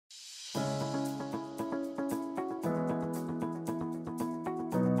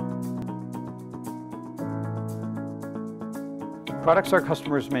Products our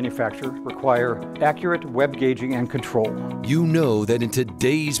customers manufacture require accurate web gauging and control. You know that in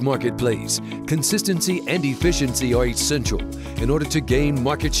today's marketplace, consistency and efficiency are essential in order to gain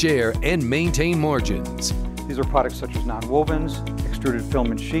market share and maintain margins. These are products such as nonwovens, extruded film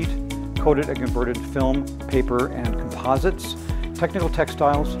and sheet, coated and converted film, paper, and composites, technical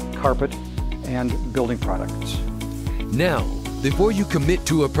textiles, carpet, and building products. Now, before you commit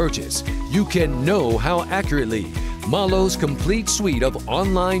to a purchase, you can know how accurately Mahlo's complete suite of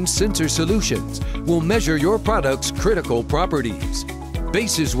online sensor solutions will measure your product's critical properties: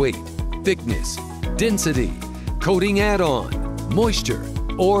 basis weight, thickness, density, coating add-on, moisture,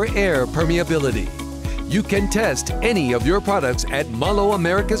 or air permeability. You can test any of your products at Mahlo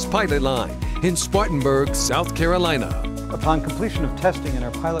Americas Pilot Line in Spartanburg, South Carolina. Upon completion of testing in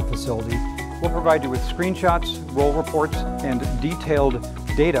our pilot facility, we'll provide you with screenshots, roll reports, and detailed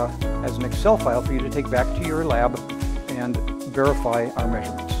data as an Excel file for you to take back to your lab and verify our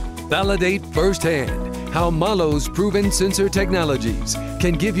measurements. Validate firsthand how Mahlo's proven sensor technologies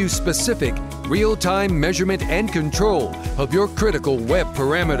can give you specific, real-time measurement and control of your critical web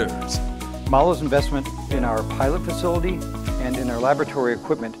parameters. Mahlo's investment in our pilot facility and in our laboratory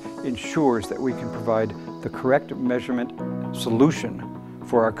equipment ensures that we can provide the correct measurement solution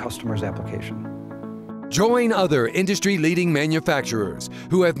for our customers' application. Join other industry-leading manufacturers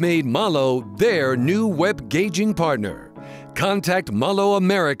who have made Mahlo their new web gauging partner. Contact Mahlo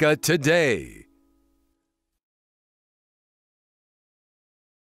America today.